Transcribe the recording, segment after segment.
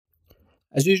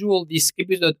As usual, this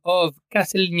episode of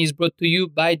Castellini is brought to you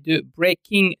by the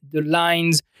Breaking the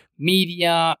Lines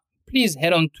media. Please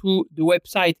head on to the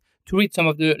website to read some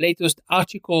of the latest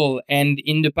article. And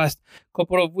in the past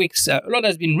couple of weeks, a lot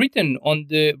has been written on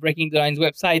the Breaking the Lines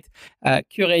website,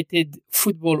 curated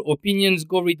football opinions.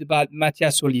 Go read about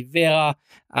Matias Oliveira,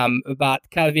 about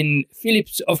Calvin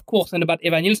Phillips, of course, and about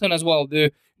Evanilson as well,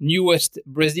 the newest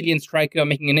Brazilian striker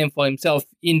making a name for himself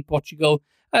in Portugal.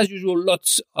 As usual,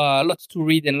 lots to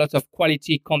read and lots of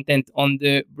quality content on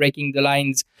the Breaking the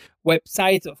Lines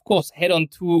website. Of course, head on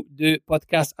to the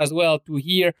podcast as well to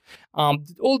hear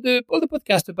all the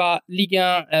podcasts about Ligue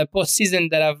 1 post-season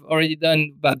that I've already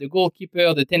done, about the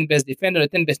goalkeeper, the 10 best defender, the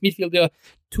 10 best midfielder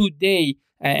today.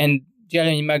 And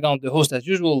Jeremy Magan, the host as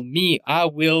usual, I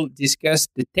will discuss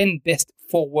the 10 best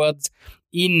forwards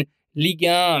in Ligue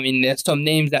 1. I mean, there's some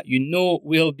names that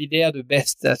will be there. The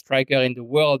best striker in the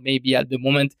world, maybe at the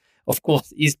moment, of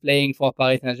course, is playing for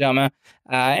Paris Saint-Germain,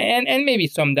 and maybe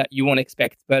some that you won't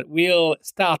expect. But we'll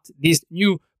start this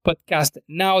new podcast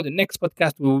now. The next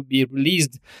podcast will be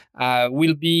released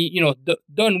will be,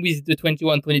 done with the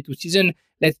 21-22 season.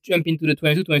 Let's jump into the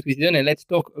 22-23 season and let's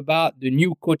talk about the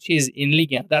new coaches in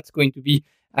Ligue 1. That's going to be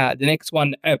the next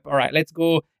one up. All right, let's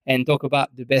go and talk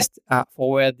about the best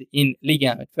forward in Ligue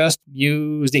 1. But first,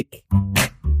 music.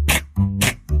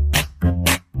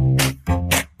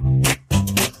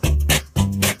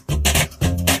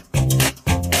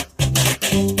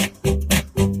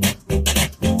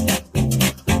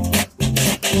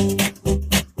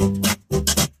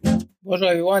 Bonjour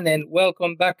everyone and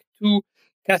welcome back to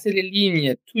Casse les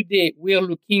Lignes. Today we're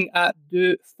looking at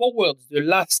the forwards, the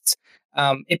last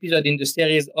episode in the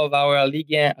series of our Ligue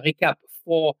 1 recap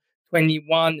for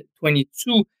 21-22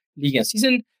 Ligue 1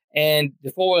 season. And the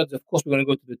forwards, of course, we're going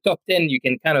to go to the top 10. You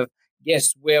can kind of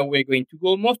guess where we're going to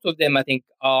go. Most of them, I think,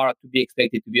 are to be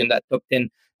expected to be on that top 10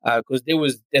 because there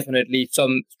was definitely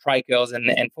some strikers and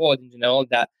forwards in general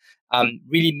that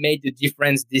really made the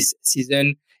difference this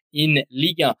season in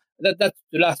Ligue 1. That's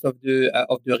the last of the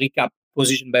recap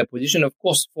position by position, of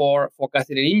course, for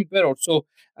Castellini, but also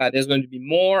there's going to be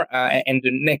more. And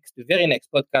the very next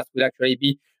podcast will actually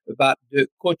be about the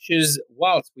coaches.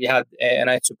 Whilst we had a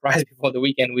nice surprise before the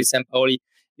weekend with Sampaoli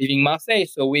leaving Marseille,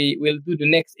 so we will do the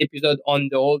next episode on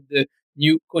all the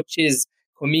new coaches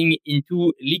coming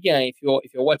into Ligue 1.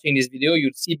 If you're watching this video,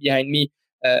 you'll see behind me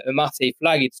a Marseille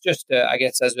flag. It's just, I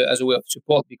guess, as a way of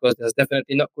support, because there's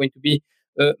definitely not going to be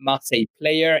a Marseille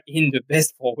player in the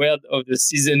best forward of the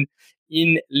season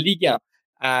in Ligue 1.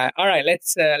 All right,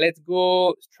 let's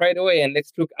go straight away and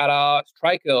let's look at our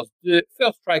strikers. The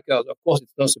first strikers, of course,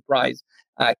 it's no surprise,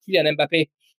 Kylian Mbappé.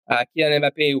 Kylian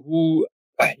Mbappé, who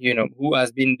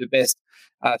has been the best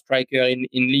striker in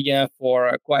Ligue 1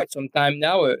 for quite some time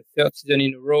now, a third season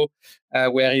in a row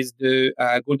where he's the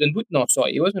Golden Boot. No,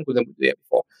 sorry, he wasn't Golden Boot the year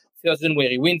before. Third season where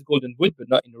he wins Golden Boot, but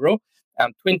not in a row.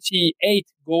 28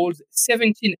 goals,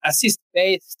 17 assists,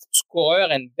 best scorer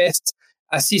and best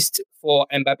assist for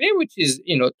Mbappé, which is,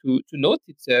 to note.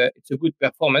 It's a good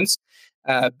performance.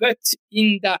 But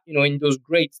in that, in those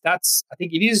great stats, I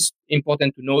think it is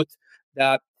important to note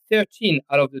that 13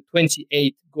 out of the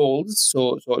 28 goals,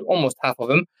 so almost half of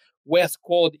them, were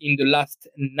scored in the last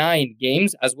 9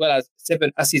 games, as well as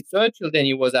 7 assists. So until then,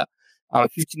 he was at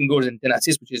 15 goals and 10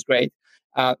 assists, which is great.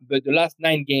 But the last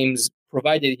 9 games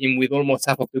provided him with almost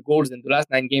half of the goals, and the last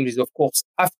 9 games is, of course,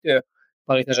 after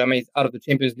Paris Saint-Germain is out of the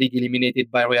Champions League, eliminated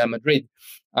by Real Madrid.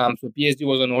 So PSG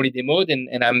was on holiday mode,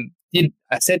 and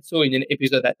I said so in an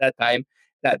episode at that time,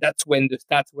 that's when the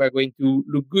stats were going to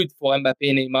look good for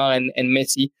Mbappé, Neymar, and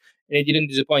Messi, and it didn't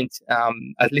disappoint,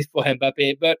 at least for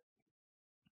Mbappé. But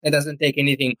it doesn't take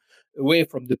anything away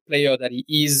from the player that he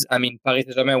is. I mean, Paris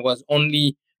Saint-Germain was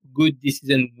only good this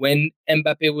season when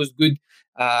Mbappé was good.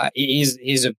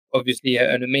 He's obviously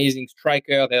an amazing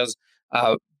striker. There's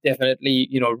definitely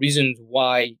reasons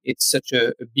why it's such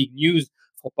a big news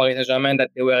for Paris Saint-Germain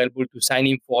that they were able to sign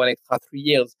him for an extra 3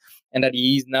 years, and that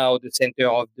he is now the center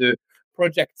of the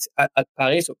project at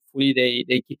Paris. Hopefully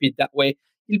they keep it that way.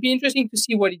 It'll be interesting to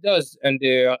see what he does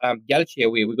under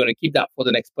Galtier. We're going to keep that for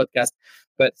the next podcast.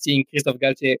 But seeing Christophe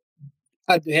Galtier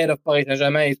at the head of Paris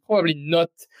Saint-Germain is probably not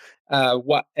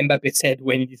what Mbappé said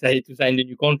when he decided to sign the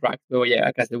new contract. So yeah,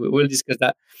 like I said, we'll discuss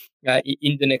that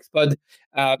in the next pod.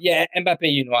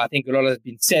 Mbappé, I think a lot has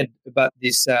been said about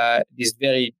this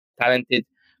very talented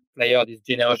player, this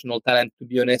generational talent, to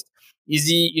be honest. Is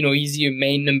he a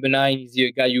main number 9? Is he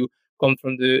a guy who comes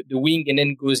from the wing and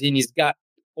then goes in? He's got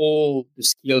all the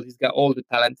skills, he's got all the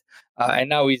talent, and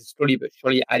now he's slowly but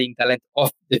surely adding talent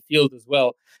off the field as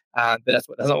well. But that's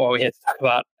not what we had to talk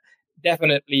about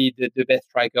definitely the best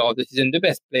striker of the season, the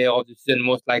best player of the season,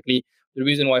 most likely. The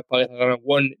reason why Paris Saint-Germain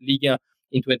won Ligue 1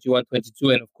 in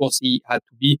 21-22, and of course he had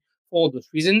to be, for those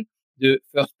reasons, the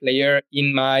first player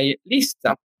in my list.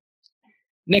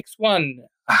 Next one,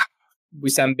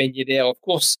 Wissam Ben Yedder, of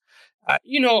course. At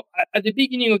the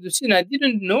beginning of the season, I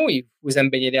didn't know if Wissam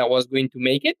Ben Yedder was going to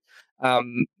make it.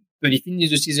 But he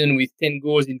finished the season with 10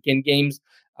 goals in 10 games.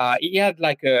 He had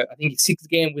I think 6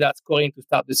 games without scoring to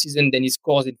start the season. Then he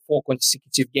scores in 4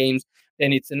 consecutive games.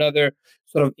 Then it's another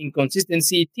sort of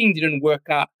inconsistency. Things didn't work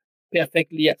out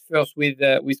perfectly at first with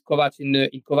Kovac in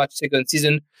Kovac's second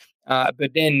season.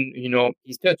 But then,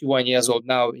 he's 31 years old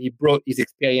now. He brought his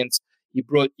experience. He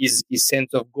brought his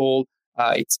sense of goal.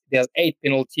 There's 8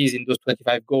 penalties in those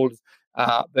 25 goals.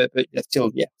 But there's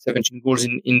still 17 goals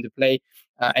in the play.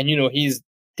 And he's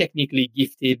technically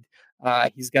gifted.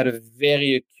 He's got a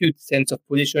very acute sense of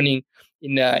positioning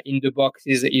in the box.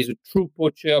 He's a true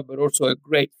poacher, but also a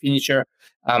great finisher.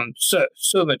 So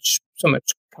much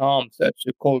calm, such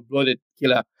a cold-blooded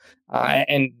killer.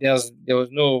 And there was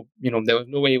no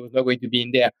way he was not going to be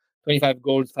in there. 25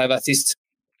 goals, 5 assists.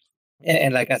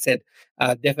 And like I said,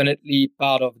 definitely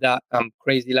part of that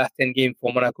crazy last 10 game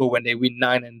for Monaco when they win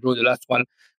 9 and draw the last one,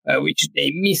 which they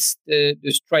missed the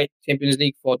straight Champions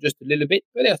League for just a little bit,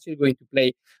 but they're still going to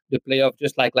play the playoff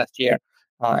just like last year.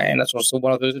 And that's also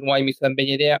one of the reasons why Mr. Ben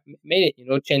Yedder made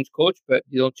it. Change coach, but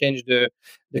you don't change the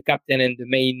captain and the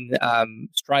main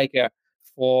striker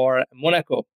for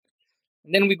Monaco.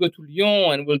 And then we go to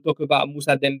Lyon and we'll talk about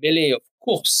Moussa Dembélé, of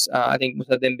course. I think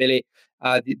Moussa Dembélé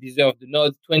deserved the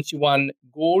nod. 21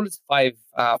 goals, 5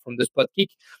 from the spot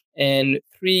kick, and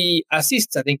 3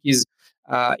 assists. I think he's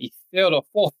third or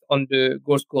fourth on the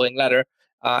goal scoring ladder.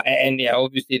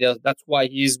 Obviously that's why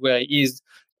he is where he is.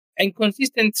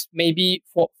 Inconsistent maybe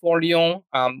for Lyon.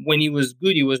 When he was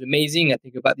good, he was amazing. I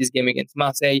think about this game against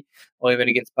Marseille or even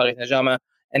against Paris Saint-Germain.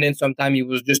 And then sometimes he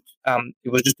was just a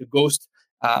ghost.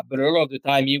 But a lot of the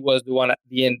time he was the one at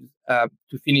the end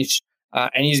to finish.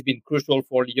 And he's been crucial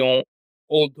for Lyon,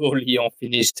 although Lyon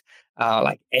finished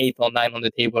 8 or 9 on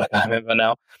the table, I can't remember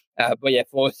now. But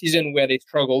for a season where they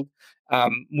struggled,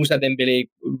 Moussa Dembélé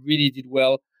really did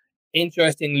well.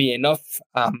 Interestingly enough,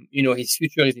 his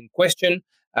future is in question.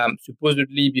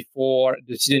 Supposedly before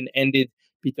the season ended,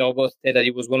 Peter Voss said that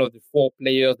he was one of the 4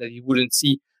 players that he wouldn't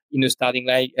see in the starting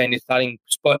line and the starting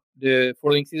spot the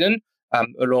following season,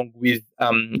 along with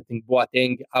I think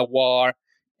Boateng, Aouar,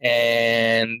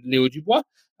 and Leo Dubois.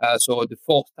 So the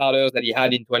 4 starters that he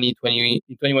had in 2020,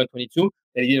 in 21-22,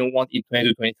 that he didn't want in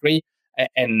 22-23,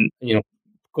 and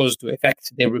caused to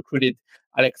effect, they recruited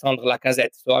Alexandre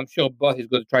Lacazette. So I'm sure Boss is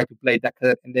going to try to play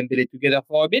Lacazette and Dembélé together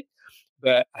for a bit.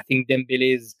 But I think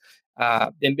Dembélé's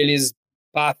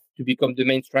path to become the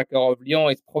main striker of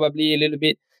Lyon is probably a little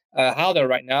bit harder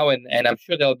right now. And I'm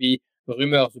sure there'll be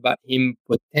rumors about him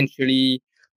potentially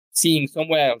seeing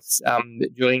somewhere else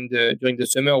during the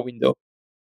summer window.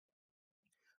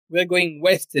 We're going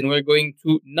west and we're going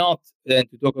to Nantes to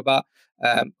talk about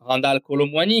Randal Kolo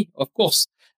Muani, of course,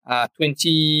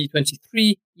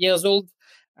 23 years old.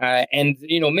 And,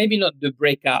 maybe not the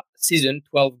breakout season,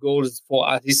 12 goals for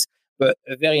Aziz, but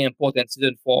a very important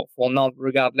season for Nantes,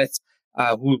 regardless,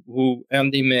 who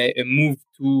earned him a move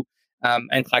to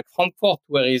Eintracht Frankfurt,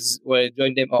 where he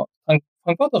joined them, or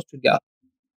Frankfurt or Stuttgart?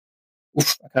 I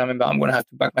can't remember. I'm going to have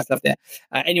to back myself there.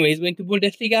 Anyway, he's going to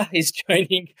Bundesliga. He's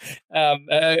joining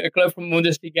a club from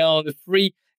Bundesliga on the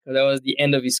free, because that was the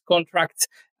end of his contract.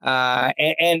 Good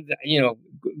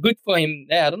for him.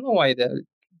 I don't know why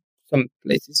some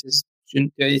places is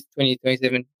June 30th,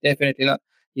 2027. Definitely not.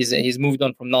 He's moved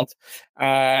on from Nantes.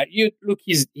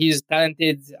 He's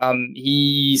talented.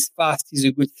 He's fast. He's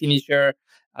a good finisher.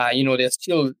 There's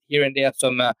still here and there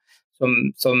some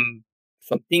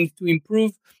things to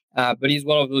improve. But he's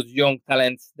one of those young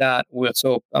talents that we're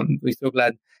so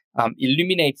glad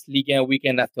illuminates Ligue 1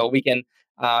 weekend after weekend.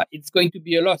 It's going to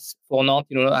be a loss for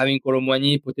Nantes, not having Kolo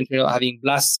Muani, potentially not having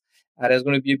Blas. There's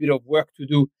going to be a bit of work to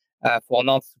do for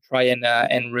Nantes to try and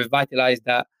revitalize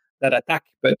that attack.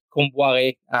 But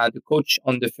Comboiré, the coach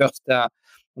on the first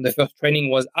training,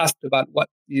 was asked about what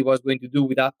he was going to do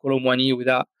without Kolo Muani,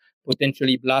 without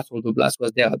potentially Blas, although Blas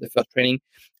was there at the first training.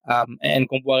 And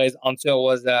Comboiré's answer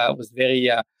was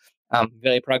very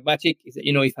pragmatic. He said,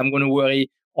 if I'm going to worry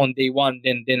on day one,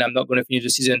 then I'm not going to finish the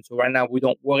season. So right now we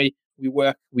don't worry. We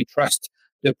work. We trust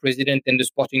the president and the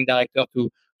sporting director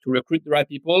to recruit the right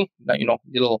people.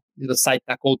 Little side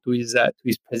tackle to his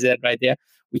president right there.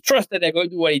 We trust that they're going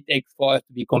to do what it takes for us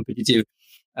to be competitive.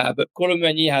 But Kolo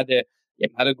Muani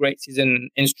had a great season,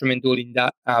 instrumental in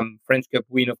that French Cup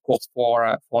win, of course,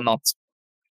 for Nantes.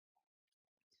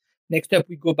 Next up,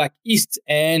 we go back east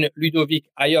and Ludovic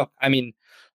Ayork. I mean,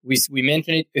 we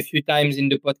mentioned it a few times in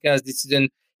the podcast this season.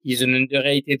 He's an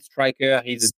underrated striker.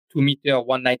 He's 2 meter,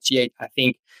 198, I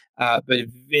think, but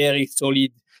very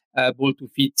solid ball to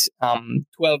feet.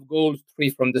 12 goals, 3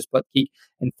 from the spot kick,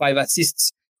 and 5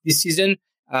 assists this season.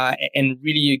 And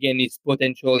really, again, his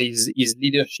potential, his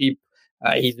leadership.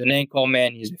 He's an anchor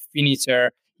man. He's a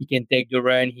finisher. He can take the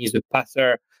run. He's a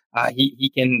passer.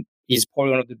 He's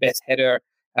probably one of the best header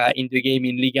in the game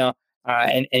in Liga,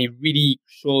 and he really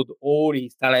showed all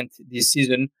his talent this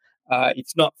season.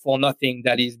 It's not for nothing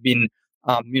that he's been,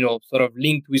 sort of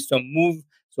linked with some move.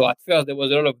 So at first there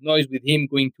was a lot of noise with him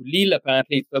going to Lille.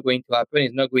 Apparently it's not going to happen.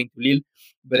 He's not going to Lille,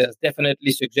 but there's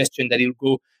definitely suggestion that he'll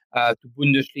go to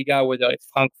Bundesliga, whether it's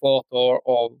Frankfurt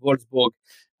or Wolfsburg.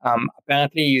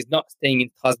 Apparently he's not staying in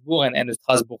Strasbourg, and the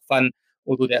Strasbourg fan,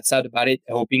 although they're sad about it,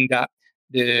 are hoping that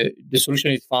the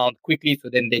solution is found quickly so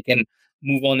then they can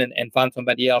move on and find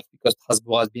somebody else, because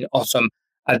Strasbourg has been awesome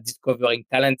at discovering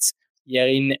talents year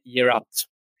in, year out.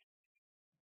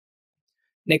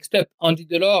 Next up, Andy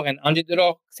Delors. And Andy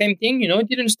Delors, same thing,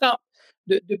 didn't start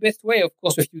the best way. Of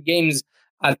course, a few games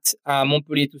at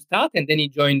Montpellier to start, and then he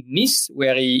joined Nice,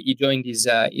 where he joined his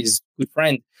good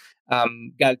friend,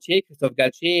 Christophe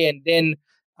Galtier, and then,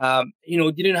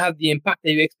 didn't have the impact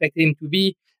that you expected him to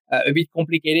be. A bit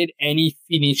complicated, and he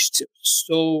finished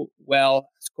so well,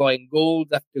 scoring goals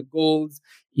after goals,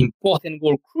 important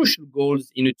goal, crucial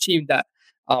goals in a team that,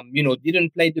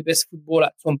 didn't play the best football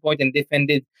at some point and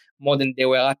defended more than they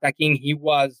were attacking. He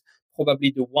was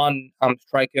probably the one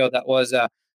striker that was,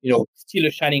 still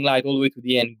a shining light all the way to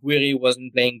the end. Guiri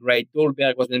wasn't playing great.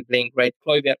 Dolberg wasn't playing great.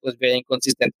 Kluivert was very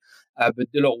inconsistent,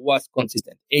 but Delors was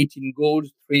consistent. 18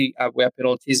 goals, 3 were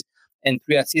penalties, and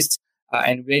 3 assists.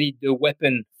 And really the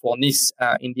weapon for Nice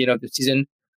in the end of the season.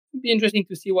 It'll be interesting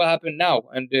to see what happens now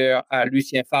under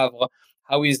Lucien Favre.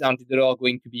 How is Andy Delors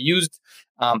going to be used?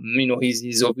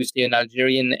 He's obviously an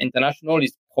Algerian international.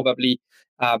 He's probably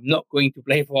not going to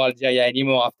play for Algeria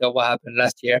anymore after what happened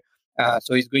last year.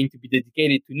 So he's going to be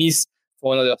dedicated to Nice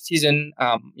for another season.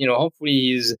 Hopefully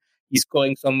he's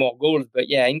scoring some more goals. But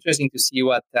yeah, interesting to see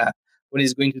what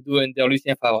he's going to do under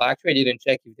Lucien Favre. Actually, I didn't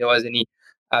check if there was any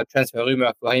transfer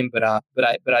rumor for him, but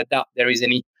I doubt there is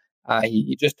any.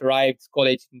 He just arrived, scored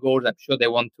 18 goals. I'm sure they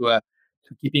want to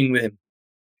keep him with him.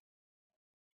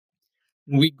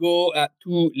 We go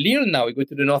to Lille now. We go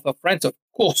to the north of France. Of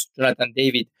course, Jonathan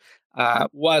David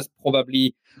was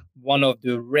probably one of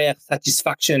the rare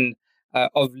satisfaction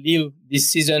of Lille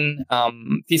this season.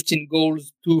 15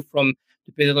 goals, 2 from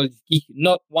the penalty kick,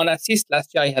 not 1 assist.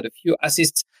 Last year he had a few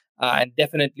assists, and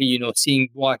definitely, seeing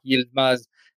Burak Yilmaz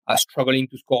struggling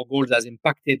to score goals has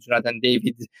impacted Jonathan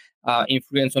David's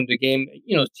influence on the game.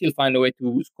 Still find a way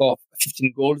to score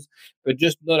 15 goals, but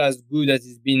just not as good as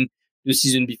he's been the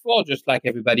season before, just like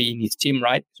everybody in his team,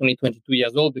 right? He's only 22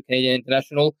 years old, the Canadian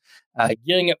international,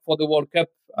 gearing up for the World Cup.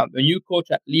 A new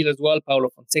coach at Lille as well, Paulo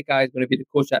Fonseca, is going to be the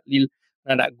coach at Lille,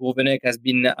 and that Gourvenec has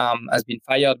been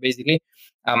fired, basically.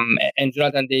 And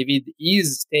Jonathan David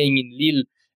is staying in Lille.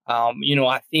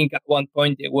 I think at one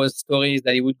point there was stories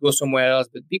that he would go somewhere else,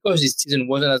 but because his season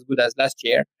wasn't as good as last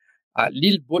year,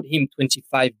 Lille bought him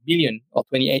 25 billion or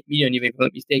 28 million, if I'm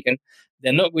not mistaken.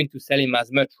 They're not going to sell him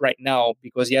as much right now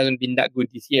because he hasn't been that good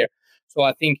this year. So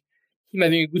I think him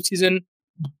having a good season,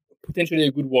 potentially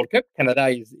a good World Cup. Canada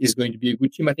is going to be a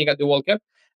good team, I think, at the World Cup.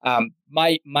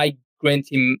 Might grant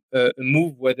him a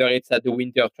move, whether it's at the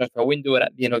winter transfer window or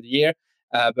at the end of the year.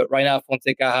 But right now,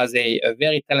 Fonseca has a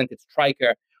very talented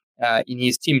striker in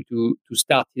his team to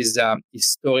start his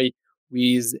story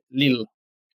with Lille.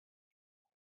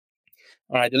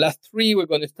 All right, the last 3, we're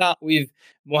going to start with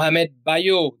Mohamed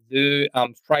Bayo, the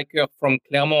striker from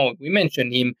Clermont. We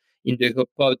mentioned him in the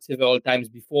pod several times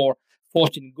before.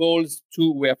 14 goals,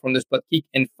 2 were from the spot kick,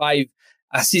 and 5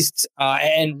 assists,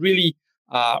 and really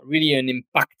an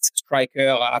impact striker.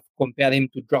 I've compared him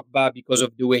to Drogba because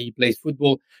of the way he plays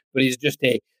football, but he's just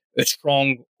a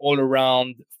strong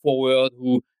all-around forward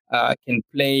who can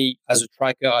play as a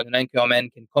striker, as an anchor man,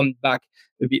 can come back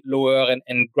a bit lower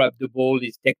and grab the ball.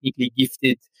 He's technically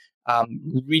gifted.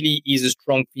 Really is a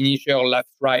strong finisher, left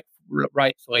foot,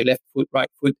 right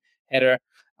foot header.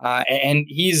 And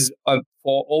he's,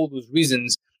 for all those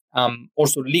reasons,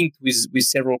 also linked with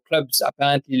several clubs.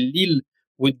 Apparently, Lille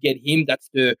would get him. That's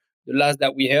the last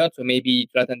that we heard. So maybe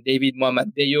Jonathan David,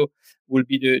 Mohamed Bayo will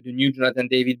be the new Jonathan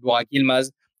David, Burak Yilmaz.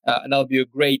 And that'll be a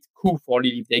great coup for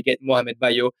Lille if they get Mohamed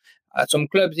Bayo. Some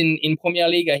clubs in Premier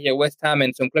League, I hear West Ham,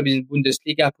 and some clubs in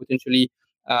Bundesliga, potentially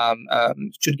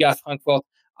Stuttgart, Frankfurt,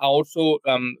 are also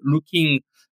looking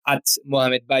at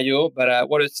Mohamed Bayo, but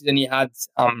what a season he had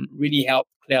really helped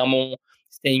Clermont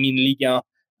staying in Ligue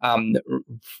 1,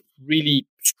 really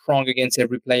strong against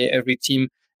every player, every team.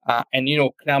 And,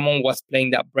 Clermont was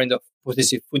playing that brand of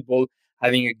possessive football.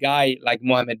 Having a guy like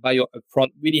Mohamed Bayo up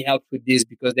front really helped with this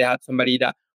because they had somebody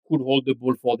that could hold the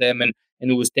ball for them and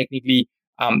who was technically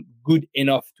good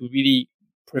enough to really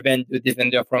prevent the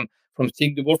defender from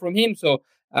stealing the ball from him. So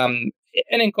an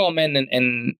anchorman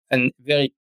and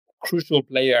very crucial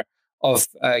player of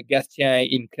Gastien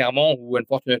in Clermont, who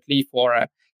unfortunately for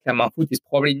Clermont Foot is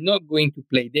probably not going to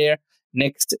play there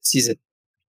next season.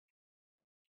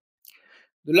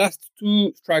 The last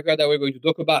two strikers that we're going to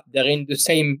talk about, they're in the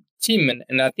same team,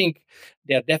 and I think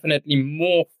they're definitely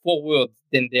more forward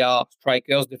than they are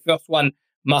strikers. The first one,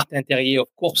 Martin Terrier,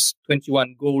 of course,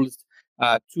 21 goals,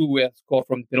 2 were scored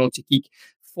from penalty kick,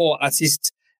 4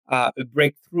 assists, a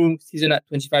breakthrough season at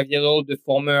 25 years old. The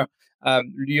former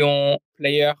Lyon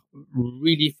player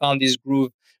really found his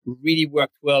groove, really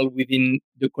worked well within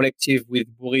the collective with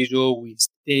Bourigeaud, with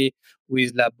Té,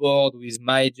 with Laborde, with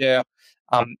Maiger.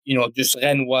 Just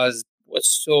Rennes was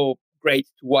so great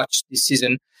to watch this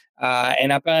season.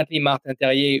 And apparently Martin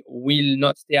Terrier will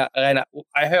not stay at Rennes.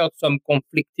 I heard some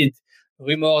conflicted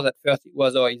rumors. At first it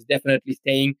was, he's definitely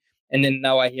staying. And then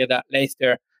now I hear that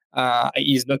Leicester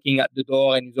is knocking at the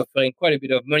door and is offering quite a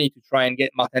bit of money to try and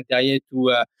get Martin Terrier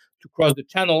to cross the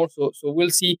channel. So we'll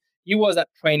see. He was at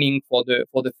training for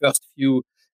the first few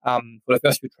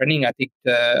training. I think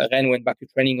Rennes went back to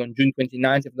training on June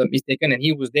 29th, if I'm not mistaken, and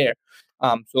he was there.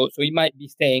 So he might be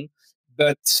staying,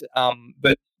 but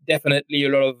definitely a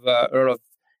lot of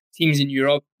teams in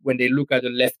Europe, when they look at the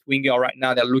left winger right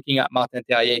now, they're looking at Martin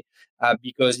Terrier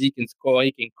because he can score,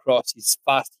 he can cross, he's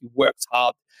fast, he works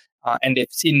hard, and they've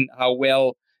seen how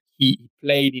well he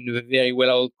played in a very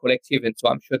well-oiled collective, and so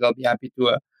I'm sure they'll be happy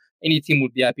to. Any team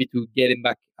would be happy to get him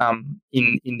back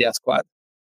in their squad.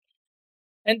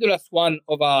 And the last one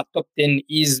of our top 10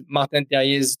 is Martin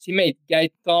Terrier's teammate,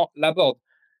 Gaëtan Laborde.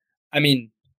 I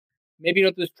mean, maybe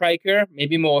not a striker,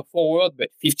 maybe more a forward, but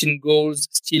 15 goals,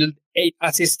 still 8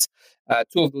 assists.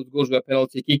 2 of those goals were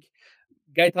penalty kick.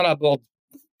 Gaëtan Laborde,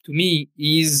 to me,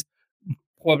 is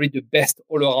probably the best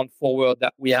all-around forward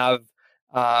that we have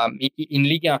in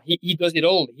Ligue 1. He does it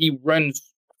all. He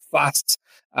runs fast.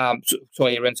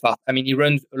 He runs fast. I mean, he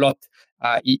runs a lot.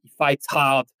 He fights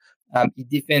hard. He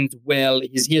defends well.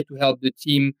 He's here to help the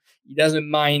team. He doesn't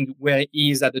mind where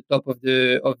he is at the top of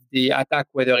the attack,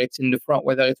 whether it's in the front,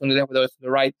 whether it's on the left, whether it's on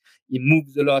the right. He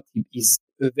moves a lot. He's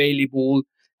available.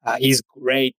 He's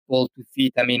great ball to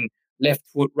feet. I mean, left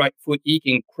foot, right foot. He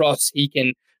can cross. He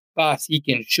can pass. He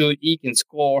can shoot. He can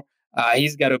score.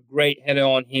 He's got a great header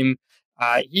on him.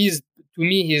 He's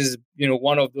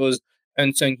one of those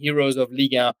unsung heroes of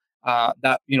Ligue 1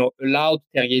 that allowed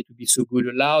Terrier to be so good,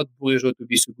 allowed Bourigeaud to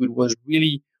be so good. Was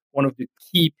really one of the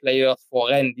key players for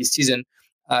Rennes this season,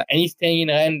 and he's staying in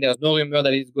Rennes. There's no rumor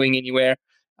that he's going anywhere.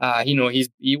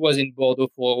 He was in Bordeaux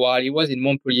for a while. He was in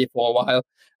Montpellier for a while,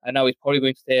 and now he's probably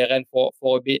going to stay at Rennes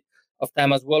for a bit of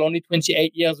time as well. Only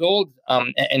 28 years old,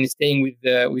 and staying with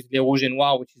Les Rouges et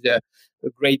Noirs, which is a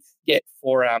great get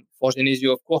for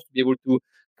Genesio, of course, to be able to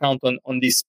count on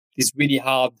this really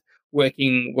hard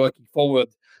working forward.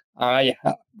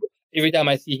 Every time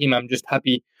I see him, I'm just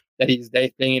happy that he's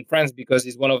playing in France, because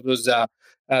he's one of those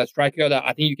strikers that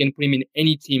I think you can put him in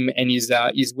any team, and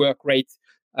his work rate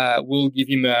will give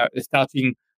him a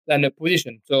starting lineup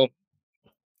position. So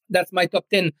that's my top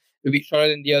 10. A bit shorter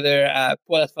than the other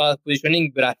poor as far as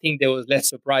positioning, but I think there was less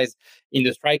surprise in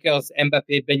the strikers.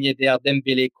 Mbappé, Ben Yedder,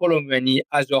 Dembélé, Kolo Muani,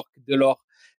 Ajorc, Delors,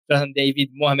 Jonathan David,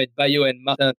 Mohamed Bayo, and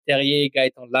Martin Terrier,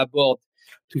 Gaëtan Laborde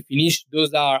to finish.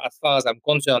 Those are, as far as I'm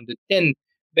concerned, the 10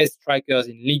 best strikers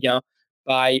in Ligue 1.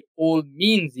 By all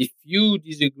means, if you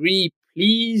disagree,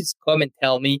 please come and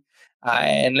tell me,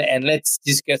 and let's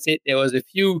discuss it. There was a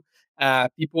few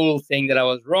people saying that I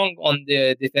was wrong on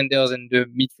the defenders and the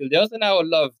midfielders, and I would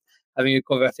love having a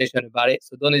conversation about it.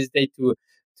 So don't hesitate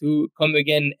to come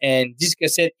again and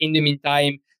discuss it. In the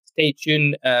meantime, stay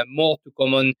tuned. More to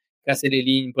come on Casser les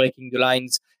Lignes, Breaking the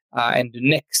Lines, and the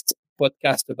next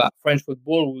podcast about French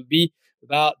football will be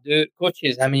about the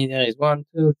coaches. I mean, there is 1,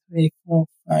 2, 3, 4,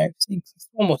 5, 6,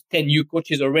 almost 10 new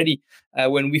coaches already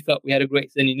when we thought we had a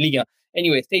great season in Ligue 1.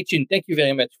 Anyway, stay tuned. Thank you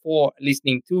very much for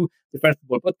listening to the French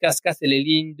Football Podcast. Casser les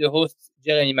Lignes. The host,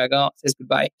 Jérémy Magan, says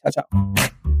goodbye. Ciao, ciao.